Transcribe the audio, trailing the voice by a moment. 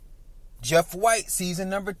Jeff White,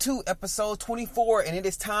 season number 2, episode 24, and it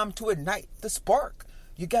is time to ignite the spark.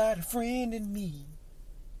 You got a friend in me.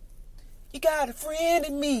 You got a friend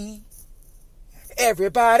in me.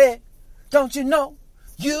 Everybody, don't you know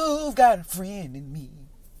you've got a friend in me?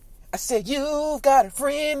 I said you've got a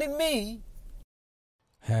friend in me.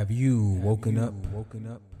 Have you woken up?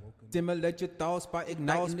 Stimulate your thoughts by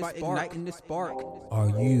igniting the spark. Are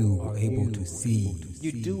you able to see?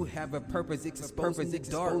 You do have a purpose, exposing the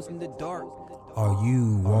dark. Are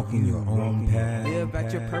you walking your own path? Live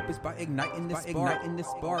at your purpose by igniting the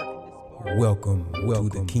spark. Welcome to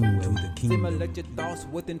the kingdom. Stimulate your thoughts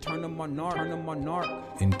with Internal Monarch.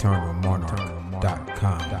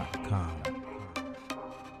 InternalMonarch.com.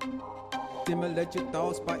 Stimulate your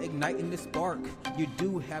thoughts by igniting the spark. You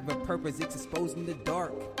do have a purpose, it's exposing the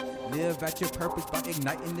dark. Live at your purpose by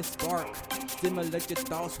igniting the spark. Stimulate your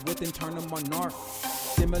thoughts with Internal Monarch.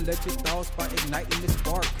 Stimulate your thoughts by igniting the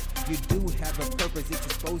spark. You do have a purpose, it's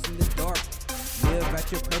exposing the dark. Live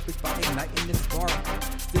at your purpose by igniting the spark.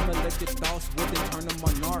 Stimulate your thoughts with Internal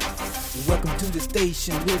Monarch. Welcome to the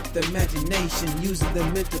station with imagination, using the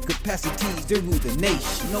mental capacities to rule the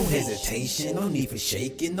nation. No hesitation, no need for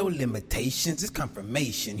shaking, no limitations, it's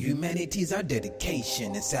confirmation. Humanity's our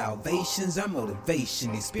dedication, and salvation's our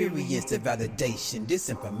motivation. Experience the validation,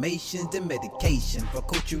 disinformation, the medication for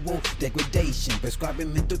cultural degradation.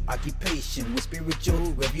 Prescribing mental occupation with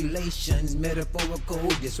spiritual revelations, metaphorical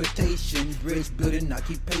dissertation, bridge building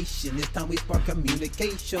occupation. It's time we spark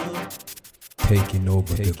communication. Taking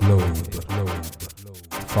over the globe.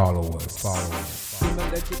 Follow us.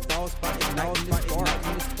 Stimulate your thoughts by igniting the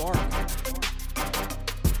spark.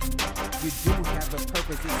 You do have a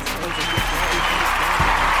purpose. It's exposing the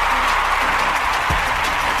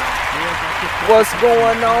What's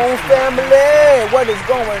going on, family? What is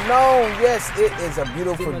going on? Yes, it is a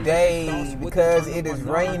beautiful day because it is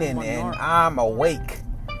raining and I'm awake.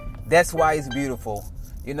 That's why it's beautiful.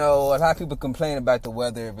 You know, a lot of people complain about the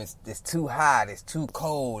weather. If it's too hot, it's too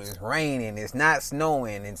cold, it's raining, it's not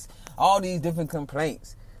snowing, it's all these different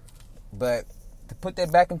complaints. But to put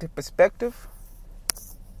that back into perspective,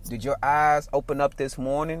 did your eyes open up this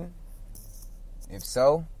morning? If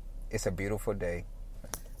so, it's a beautiful day.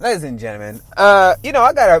 Ladies and gentlemen, I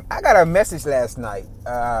got a message last night.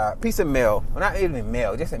 Piece of mail. Well, not even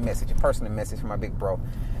mail, just a message, a personal message from my big bro.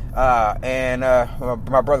 And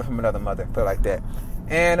my brother from another mother, put it like that.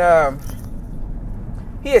 And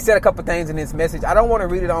he had said a couple things in his message. I don't want to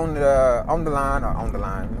read it on the line.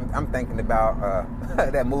 I'm thinking about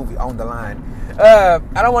that movie, On the Line. I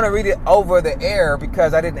don't want to read it over the air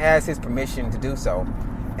because I didn't ask his permission to do so.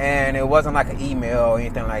 And it wasn't like an email or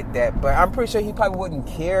anything like that. But I'm pretty sure he probably wouldn't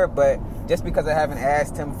care. But just because I haven't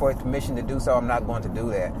asked him for his permission to do so, I'm not going to do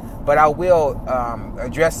that. But I will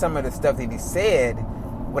address some of the stuff that he said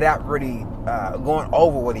without really going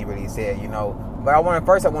over what he really said, you know. But I want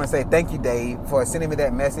to say thank you, Dave, for sending me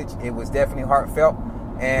that message. It was definitely heartfelt,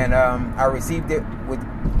 and I received it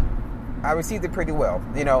pretty well.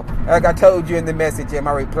 You know, like I told you in the message in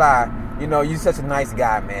my reply, you know, you're such a nice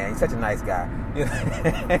guy, man. You're such a nice guy.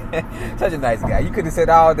 Such a nice guy. You could have said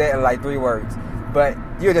all that in like 3 words, but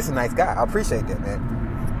you're just a nice guy. I appreciate that, man.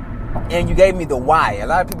 And you gave me the why. A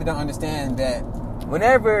lot of people don't understand that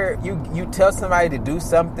whenever you tell somebody to do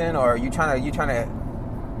something, or you trying to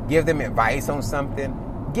give them advice on something,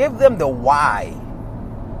 give them the why.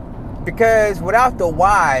 Because without the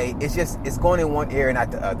why, it's going in one ear and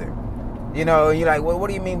not the other. You know, you're like, well, what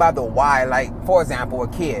do you mean by the why? Like, for example, a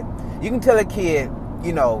kid. You can tell a kid,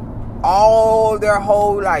 you know, all their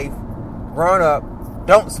whole life, growing up,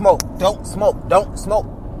 don't smoke.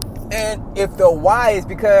 And if the why is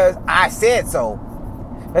because I said so,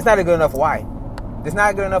 that's not a good enough why. It's not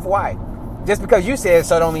a good enough why. Just because you said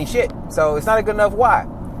so don't mean shit. So it's not a good enough why.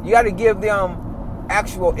 You got to give them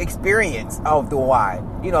actual experience of the why.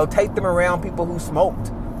 You know, take them around people who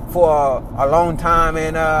smoked for a long time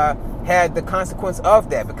and had the consequence of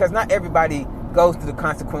that. Because not everybody goes through the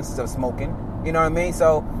consequences of smoking. You know what I mean?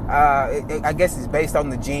 So I guess it's based on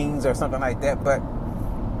the genes or something like that. But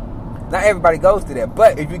not everybody goes through that.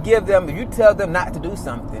 But if you tell them not to do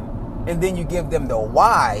something, and then you give them the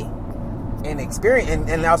why, and experience,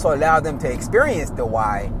 and also allow them to experience the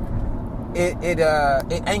why, it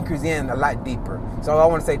anchors in a lot deeper. So I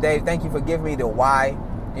want to say, Dave, thank you for giving me the why,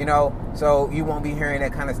 you know, so you won't be hearing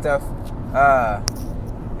that kind of stuff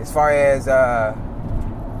as far as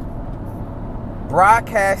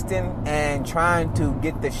broadcasting and trying to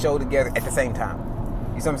get the show together at the same time.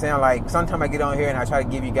 You see what I'm saying? Like, sometimes I get on here and I try to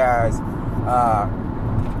give you guys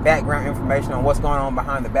background information on what's going on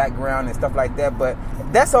behind the background and stuff like that, but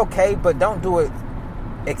that's okay, but don't do it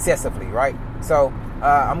excessively, right? So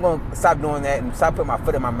I'm going to stop doing that and stop putting my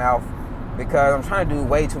foot in my mouth, because I'm trying to do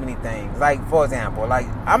way too many things. Like, for example, like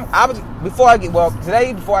before I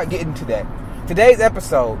get into that, today's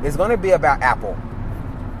episode is going to be about Apple.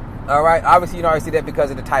 All right, obviously you already see that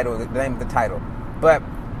because of the title, the name of the title. But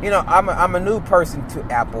I'm a new person to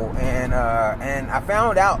Apple, and I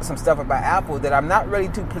found out some stuff about Apple that I'm not really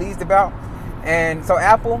too pleased about. And so,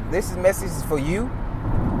 Apple, this message is for you.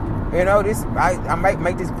 I might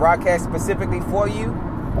make this broadcast specifically for you,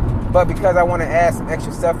 but because I want to add some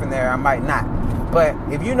extra stuff in there, I might not. But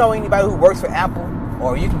if you know anybody who works for Apple,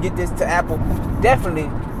 or you can get this to Apple, definitely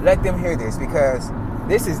let them hear this, because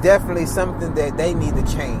this is definitely something that they need to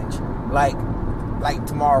change, like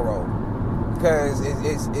tomorrow, because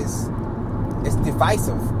it's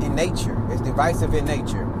divisive in nature. It's divisive in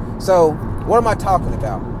nature. So, what am I talking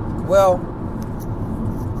about? Well,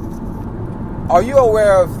 are you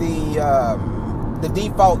aware of the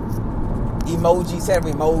default set of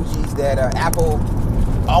emojis that Apple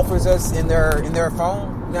offers us in their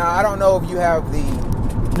phone? Now, I don't know if you have the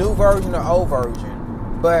new version or old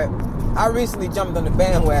version, but I recently jumped on the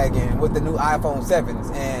bandwagon with the new iPhone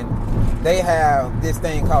 7s, and they have this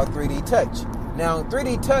thing called 3D Touch. Now,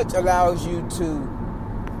 3D Touch allows you to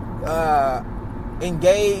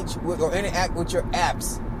engage with or interact with your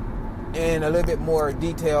apps in a little bit more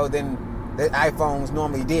detail than the iPhones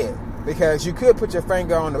normally did, because you could put your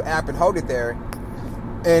finger on the app and hold it there,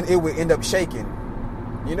 and it would end up shaking,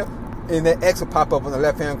 and that X would pop up on the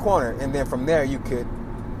left-hand corner, and then from there you could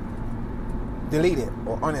delete it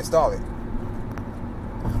or uninstall it.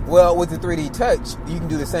 Well, with the 3D Touch, you can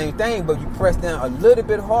do the same thing, but you press down a little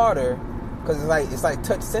bit harder, because it's like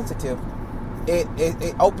touch sensitive.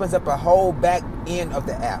 It opens up a whole back end of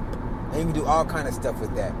the app, and you can do all kind of stuff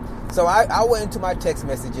with that. So I went into my text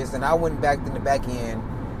messages, and I went back in the back end,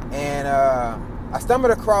 and I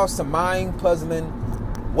stumbled across some mind-puzzling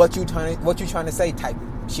what you trying to say type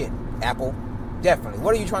shit. Apple, definitely.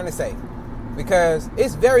 What are you trying to say? Because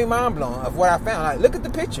it's very mind-blowing of what I found. Like, look at the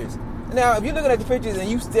pictures. Now, if you're looking at the pictures and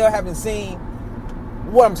you still haven't seen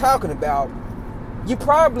what I'm talking about, you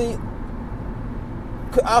probably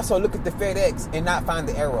could also look at the FedEx and not find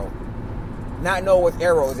the arrow. Not know what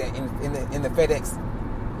arrow is in the FedEx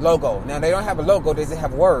logo. Now, they don't have a logo, they just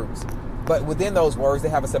have words. But within those words, they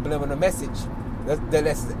have a subliminal message.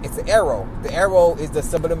 It's an arrow. The arrow is the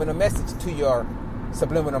subliminal message to your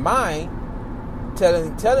subliminal mind,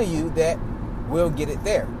 telling you that we'll get it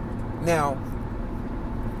there. Now,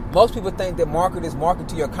 most people think that marketers market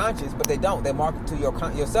to your conscious, but they don't. They market to your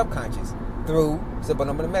subconscious through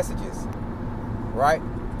subliminal messages, right?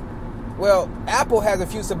 Well, Apple has a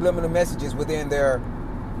few subliminal messages within their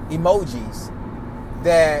emojis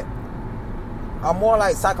that are more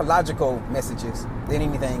like psychological messages than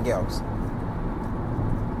anything else.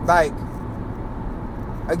 Like,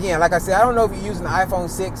 again, like I said, I don't know if you're using the iPhone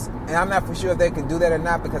 6, and I'm not for sure if they can do that or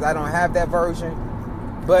not, because I don't have that version.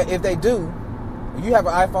 But if they do, if you have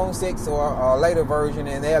an iPhone 6 or a later version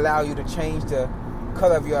and they allow you to change the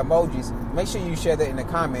color of your emojis, make sure you share that in the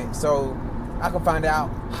comments so I can find out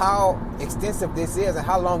how extensive this is and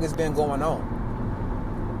how long it's been going on.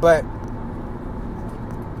 But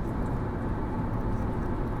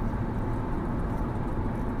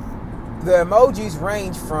the emojis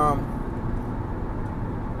range from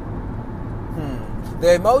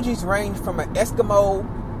an Eskimo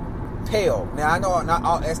pale. Now, I know not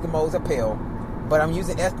all Eskimos are pale, but I'm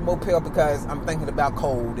using Eskimo pale because I'm thinking about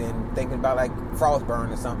cold and thinking about like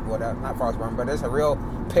frostburn or something. Whatever, not frostburn, but there's a real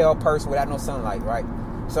pale person without no sunlight, right?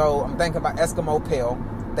 So I'm thinking about Eskimo pale.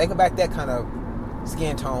 Think about that kind of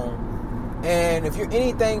skin tone. And if you're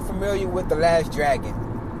anything familiar with The Last Dragon,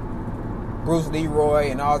 Bruce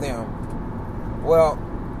Leroy and all them, well,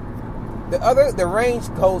 the range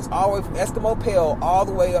goes all the way from Eskimo pale all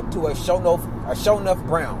the way up to a Sho'nuff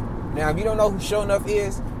brown. Now, if you don't know who Sho'nuff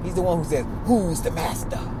is, he's the one who says, "Who's the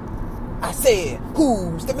master?" I said,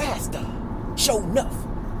 "Who's the master?" Sho'nuff.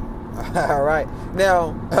 All right.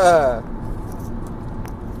 Now,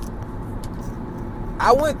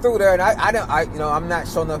 I went through there, and I'm not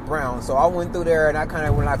Sho'nuff brown, so I went through there, and I kind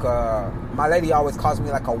of went like my lady always calls me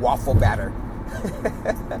like a waffle batter.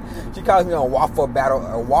 She calls me a waffle batter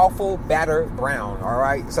brown. All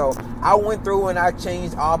right, so I went through and I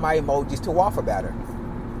changed all my emojis to waffle batter.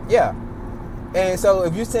 Yeah, and so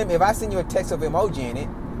if I send you a text of emoji in it,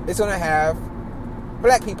 it's gonna have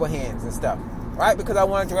black people hands and stuff, right? Because I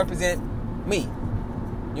wanted to represent me.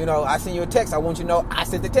 I send you a text, I want you to know I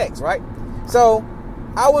sent the text, right? So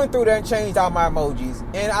I went through there and changed all my emojis,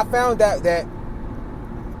 and I found out that,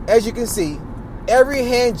 as you can see, every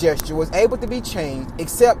hand gesture was able to be changed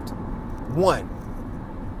except one.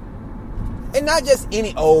 And not just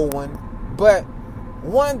any old one, but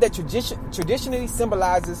one that traditionally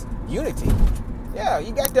symbolizes unity. Yeah,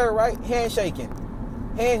 you got that right. Handshaking.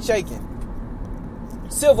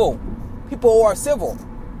 Civil. People who are civil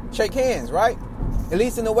shake hands, right? At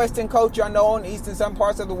least in the Western culture, I know in the East and some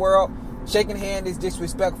parts of the world, shaking hands is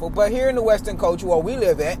disrespectful. But here in the Western culture where we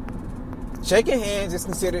live at, shaking hands is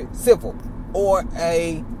considered civil or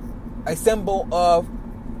a symbol of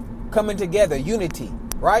coming together, unity,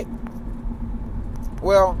 right?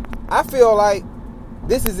 Well, I feel like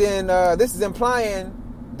this is implying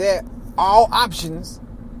that all options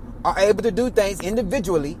are able to do things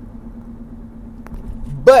individually,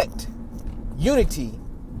 but unity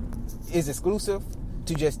is exclusive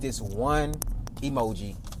to just this one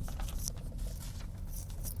emoji.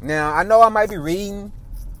 Now, I know I might be reading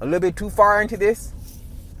a little bit too far into this.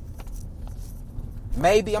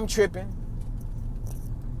 Maybe I'm tripping.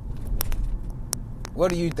 What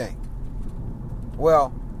do you think?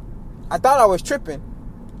 Well, I thought I was tripping,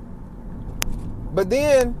 but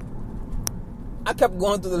then I kept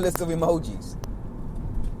going through the list of emojis,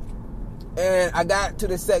 and I got to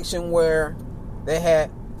the section where they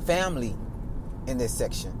had family in this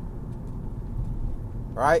section,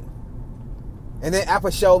 right? And then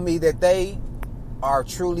Apple showed me that they are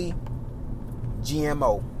truly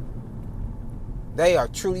GMO. They are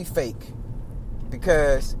truly fake,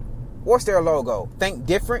 because what's their logo? Think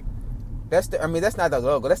different. That's not the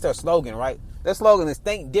logo. That's their slogan, right? Their slogan is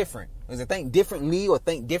think different. Is it think differently or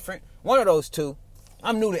think different? One of those two.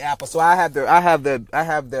 I'm new to Apple, so I have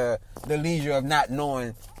the leisure of not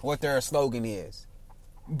knowing what their slogan is.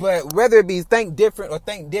 But whether it be think different or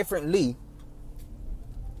think differently,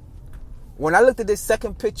 when I looked at this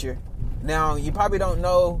second picture, now you probably don't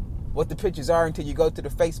know what the pictures are until you go to the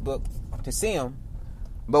Facebook to see them.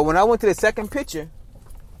 But when I went to the second picture,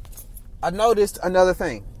 I noticed another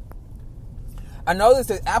thing. I noticed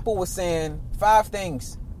that Apple was saying 5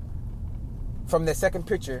 things from the second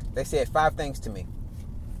picture. They said 5 things to me.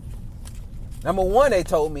 Number 1, they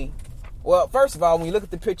told me, well, first of all, when you look at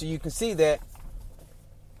the picture, you can see that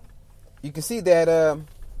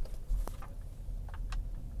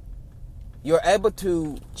you're able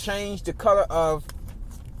to change the color of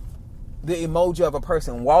the emoji of a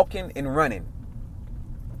person walking and running.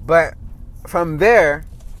 But from there,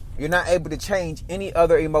 you're not able to change any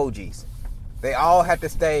other emojis. They all have to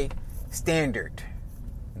stay standard.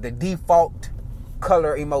 The default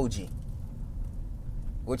color emoji,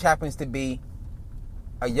 which happens to be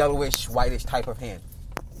a yellowish, whitish type of hand.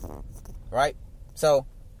 Right? So,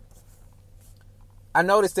 I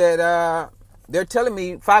noticed that they're telling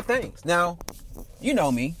me 5 things. Now, you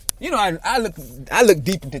know me. You know I look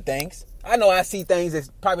deep into things. I know I see things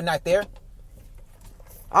that's probably not there.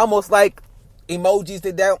 Almost like emojis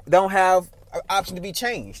that don't have an option to be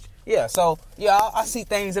changed. Yeah, so, I see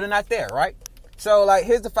things that are not there, right? So, like,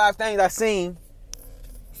 here's the 5 things I seen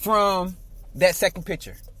from that second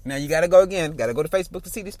picture. Now, you got to go to Facebook to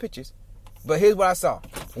see these pictures. But here's what I saw.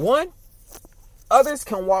 1, others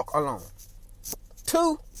can walk alone.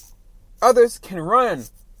 2, others can run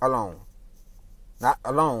alone. Not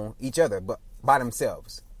alone, each other, but by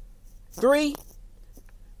themselves. 3,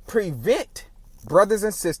 prevent brothers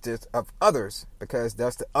and sisters of others, because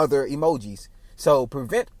that's the other emojis. So,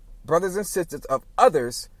 prevent brothers and sisters of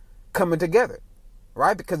others coming together,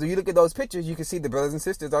 right? Because if you look at those pictures, you can see the brothers and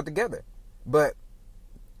sisters are together. But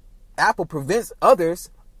Apple prevents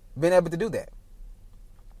others being able to do that.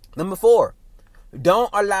 Number 4, don't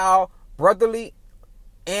allow brotherly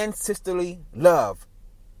and sisterly love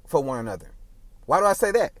for one another. Why do I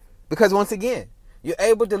say that? Because once again, you're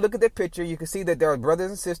able to look at the picture, you can see that there are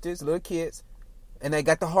brothers and sisters, little kids, and they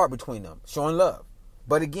got the heart between them, showing love.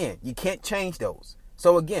 But again, you can't change those.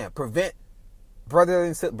 So again, prevent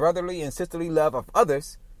brotherly and sisterly love of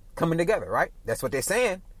others coming together, right? That's what they're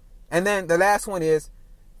saying. And then the last one is,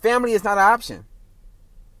 family is not an option.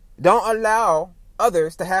 Don't allow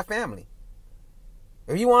others to have family.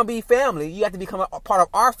 If you want to be family, you have to become a part of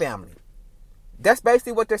our family. That's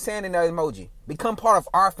basically what they're saying in that emoji. Become part of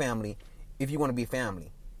our family if you want to be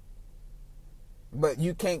family. But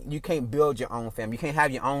you can't build your own family. You can't have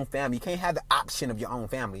your own family. You can't have the option of your own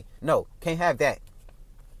family. No, can't have that.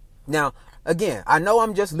 Now, again, I know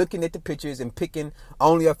I'm just looking at the pictures and picking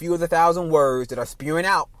only a few of the 1,000 words that are spewing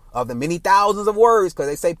out of the many thousands of words, because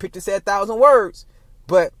they say picture said 1,000 words.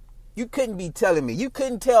 But you couldn't tell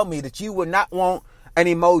me that you would not want an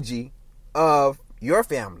emoji of your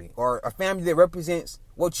family or a family that represents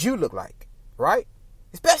what you look like, right?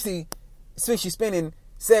 Especially since you're spending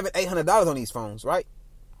 $700-800 on these phones, right?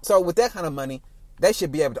 So with that kind of money, they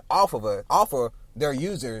should be able to offer their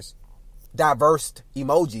users diverse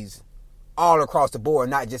emojis all across the board,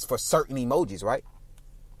 not just for certain emojis, right?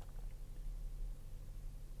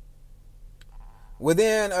 Well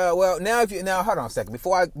then, now hold on a second.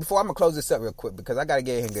 Before I'm gonna close this up real quick because I gotta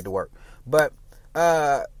get here and get to work. But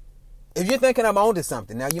if you're thinking I'm on to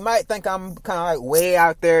something, now you might think I'm kind of like way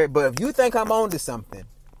out there, but if you think I'm on to something,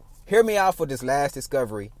 hear me out for this last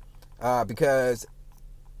discovery, because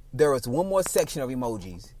there was one more section of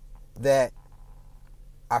emojis that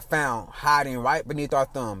I found hiding right beneath our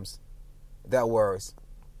thumbs that was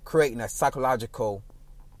creating a psychological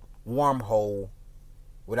wormhole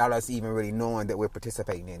without us even really knowing that we're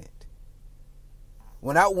participating in it.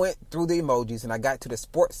 When I went through the emojis and I got to the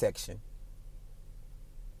sports section,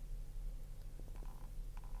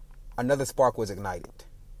 another spark was ignited.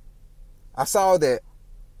 I saw that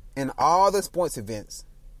in all the sports events,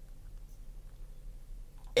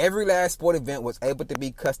 every last sport event was able to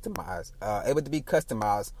be customized,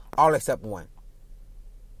 all except one.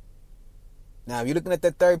 Now, if you're looking at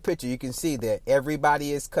the third picture, you can see that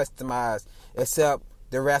everybody is customized except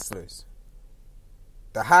the wrestlers,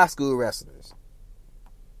 the high school wrestlers.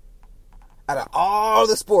 Out of all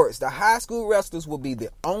the sports, the high school wrestlers will be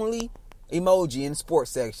the only emoji in the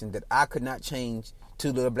sports section that I could not change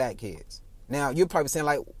to little black kids. Now, you're probably saying,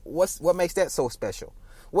 like, what makes that so special?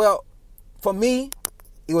 Well, for me,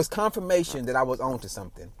 it was confirmation that I was on to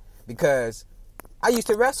something, because I used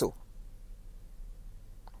to wrestle.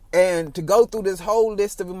 And to go through this whole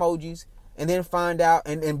list of emojis and then find out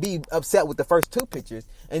and be upset with the first two pictures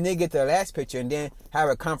and then get to the last picture and then have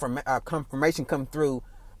a confirmation come through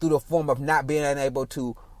the form of not being able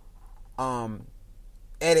to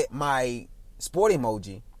edit my sport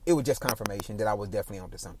emoji, it was just confirmation that I was definitely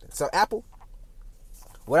onto something. So Apple,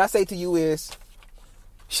 what I say to you is,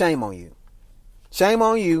 shame on you. Shame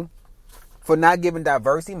on you for not giving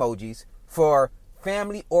diverse emojis for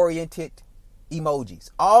family-oriented emojis.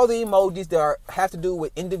 All the emojis that have to do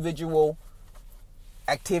with individual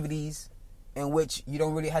activities in which you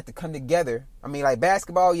don't really have to come together. I mean, like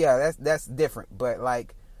basketball, yeah, that's different. But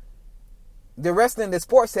like the wrestling, the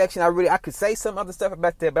sports section, I could say some other stuff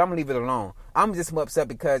about that, but I'm gonna leave it alone. I'm just upset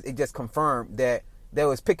because it just confirmed that they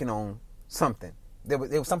was picking on something. There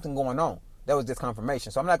was something going on. That was just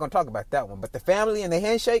confirmation. So I'm not gonna talk about that one. But the family and the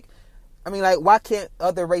handshake, I mean, like, why can't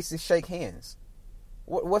other races shake hands?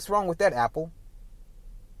 What's wrong with that, Apple?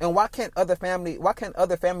 And why can't other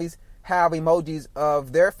families have emojis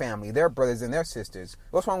of their family, their brothers and their sisters?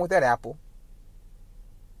 What's wrong with that, Apple?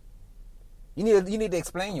 You need to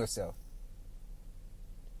explain yourself.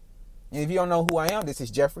 And if you don't know who I am, this is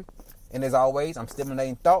Jeffrey. And as always, I'm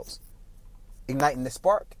stimulating thoughts, igniting the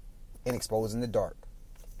spark, and exposing the dark.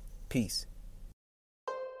 Peace.